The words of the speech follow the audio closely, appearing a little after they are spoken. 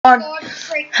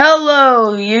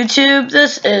Hello YouTube,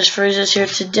 this is Freezes here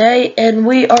today, and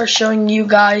we are showing you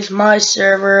guys my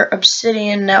server,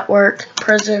 Obsidian Network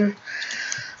Prison.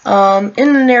 In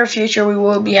the near future we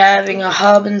will be having a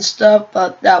hub and stuff,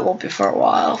 but that won't be for a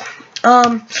while.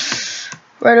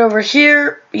 Right over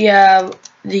here we have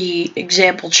the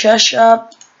example chest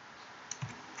shop.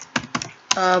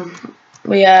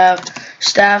 We have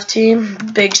staff team,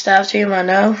 big staff team, I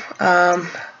know.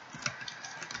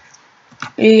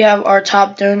 We have our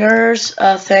top donors.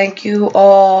 Thank you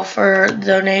all for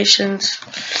donations.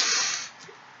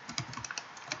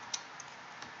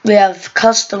 We have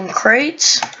custom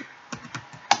crates.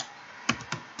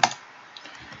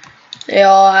 They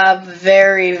all have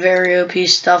very, very OP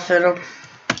stuff in them.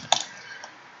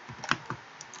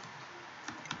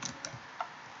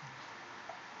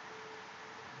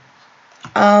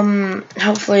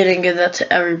 Hopefully I didn't give that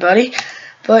to everybody.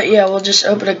 But yeah, we'll just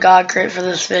open a god crate for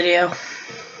this video.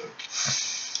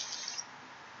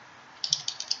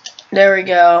 There we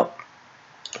go.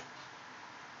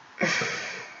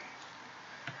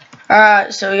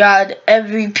 Alright, so we got an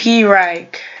MVP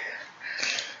rank.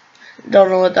 Don't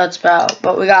know what that's about,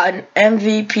 but we got an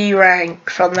MVP rank.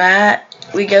 From that,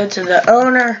 we go to the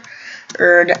owner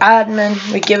or the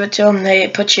admin. We give it to them. They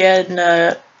put you in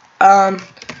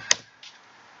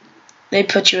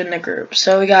the group.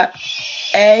 So we got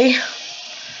A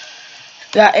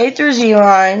through Z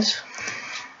lines.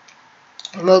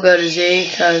 We'll go to Z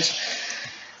because,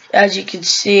 as you can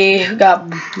see, we got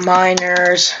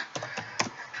miners.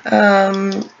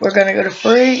 We're gonna go to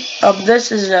free.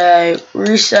 This is a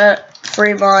reset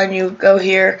free mine. You go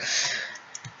here.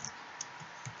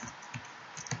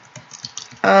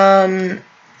 Right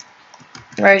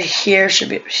here should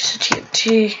be a piece of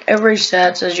TNT. It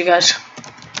resets, as you guys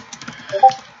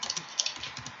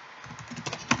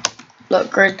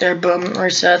look right there. Boom,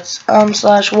 resets.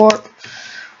 Slash warp.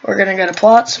 We're gonna go to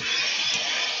plots.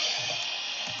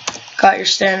 Got your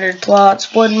standard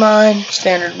plots, wood mine,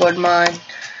 standard wood mine.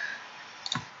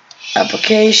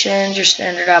 Applications, your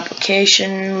standard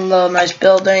application, little nice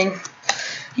building.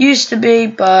 Used to be,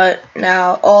 but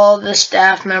now all the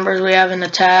staff members we have in the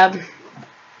tab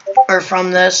are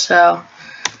from this, so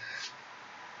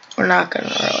we're not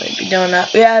gonna really be doing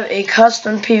that. We have a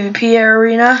custom PvP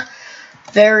arena.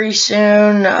 Very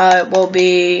soon it will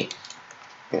be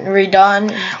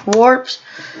redone. Warps.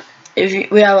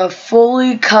 We have a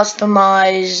fully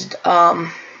customized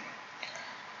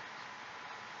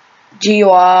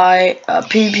GUI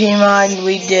PvP mine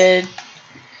we did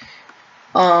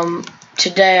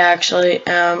today actually.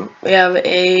 We have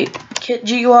a kit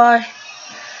GUI,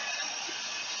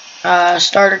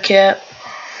 starter kit,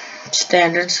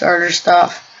 standard starter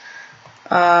stuff,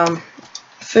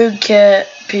 food kit,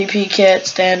 PvP kit,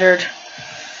 standard.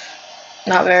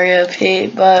 Not very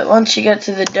OP, but once you get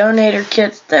to the donator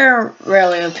kits, they're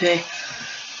really OP.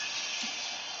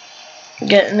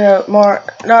 Getting more,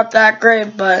 not that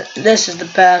great, but this is the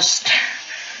best.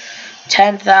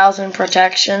 10,000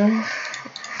 protection.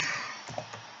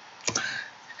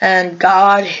 And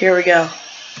God, here we go.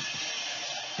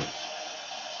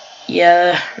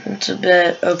 Yeah, it's a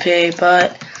bit OP,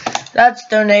 but that's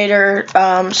donator.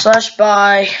 Slash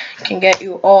buy can get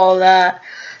you all that.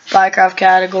 Minecraft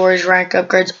categories, rank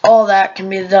upgrades, all that can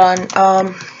be done.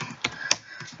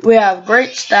 We have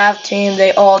great staff team.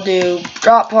 They all do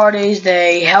drop parties.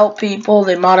 They help people.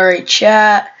 They moderate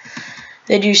chat.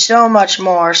 They do so much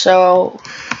more. So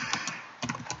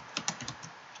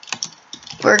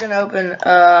we're gonna open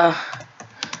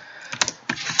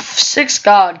 6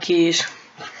 god keys.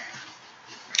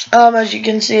 As you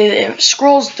can see, it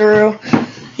scrolls through.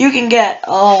 You can get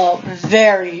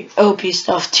very OP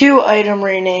stuff. 2 item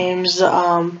renames.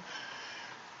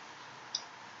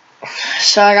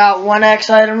 So I got 1x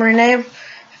item rename.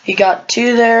 You got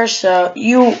 2 there. So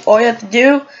all you have to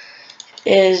do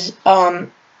is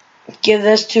give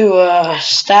this to a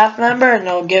staff member, and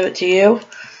they'll give it to you.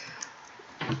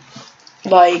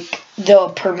 Like the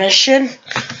permission.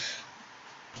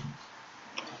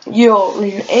 You'll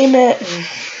rename it. And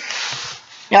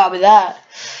that'll be that.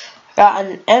 Got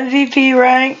an MVP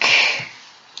rank,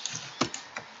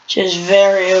 which is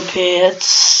very OP.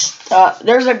 It's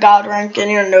there's a god rank in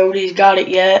here. Nobody's got it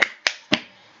yet.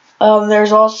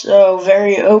 There's also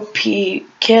very OP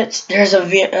kits. There's a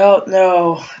oh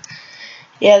no,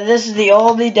 yeah, this is the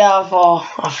only downfall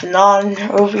of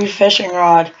non-OP fishing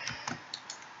rod.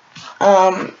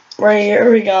 Right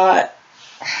here we got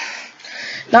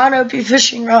non-OP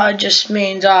fishing rod. Just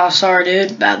means sorry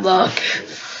dude, bad luck.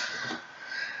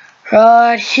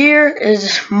 Here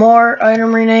is more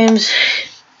item renames.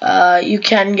 You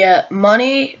can get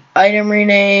money, item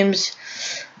renames,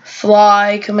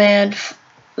 fly command.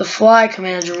 The fly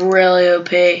command is really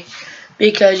OP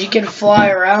because you can fly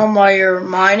around while you're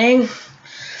mining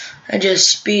and just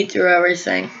speed through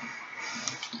everything.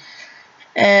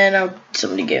 And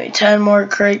somebody gave me 10 more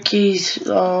crate keys.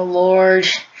 Oh Lord.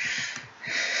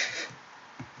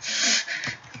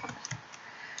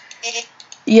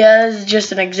 Yeah, this is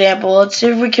just an example. Let's see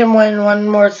if we can win one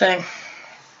more thing.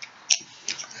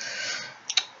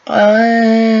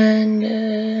 And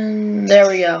there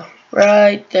we go.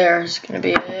 Right there is going to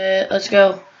be it. Let's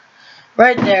go.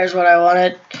 Right there is what I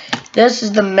wanted. This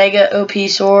is the mega OP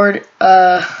sword.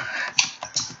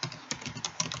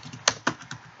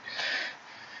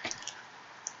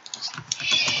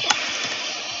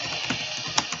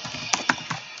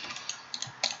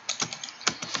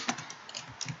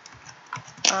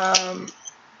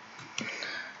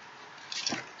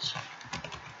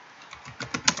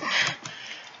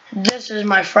 This is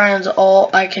my friend's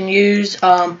ult I can use.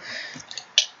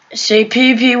 See,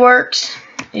 PvP works.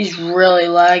 He's really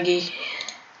laggy.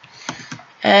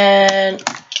 And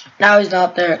now he's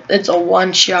not there. It's a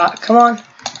one shot. Come on.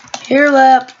 Here,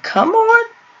 Lap. Come on.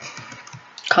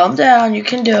 Calm down. You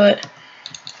can do it.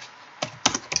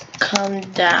 Calm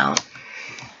down.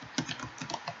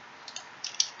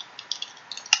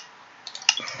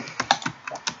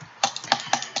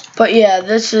 But yeah,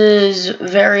 this is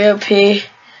very OP.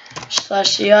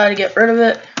 /CI to get rid of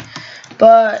it.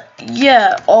 But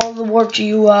yeah, all the warp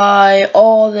GUI,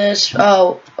 all this, very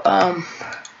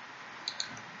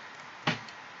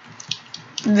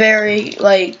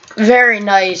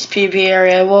nice PvP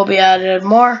area will be added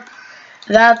more.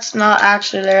 That's not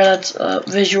actually there, that's a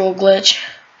visual glitch.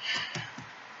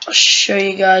 I'll show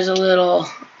you guys a little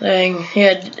thing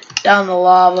here down the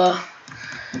lava.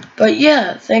 But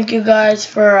yeah, thank you guys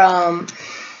for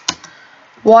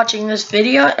watching this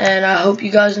video, and I hope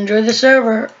you guys enjoy the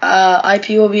server. IP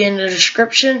will be in the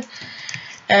description.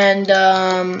 And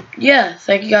yeah,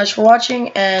 thank you guys for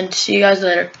watching, and see you guys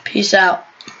later. Peace out.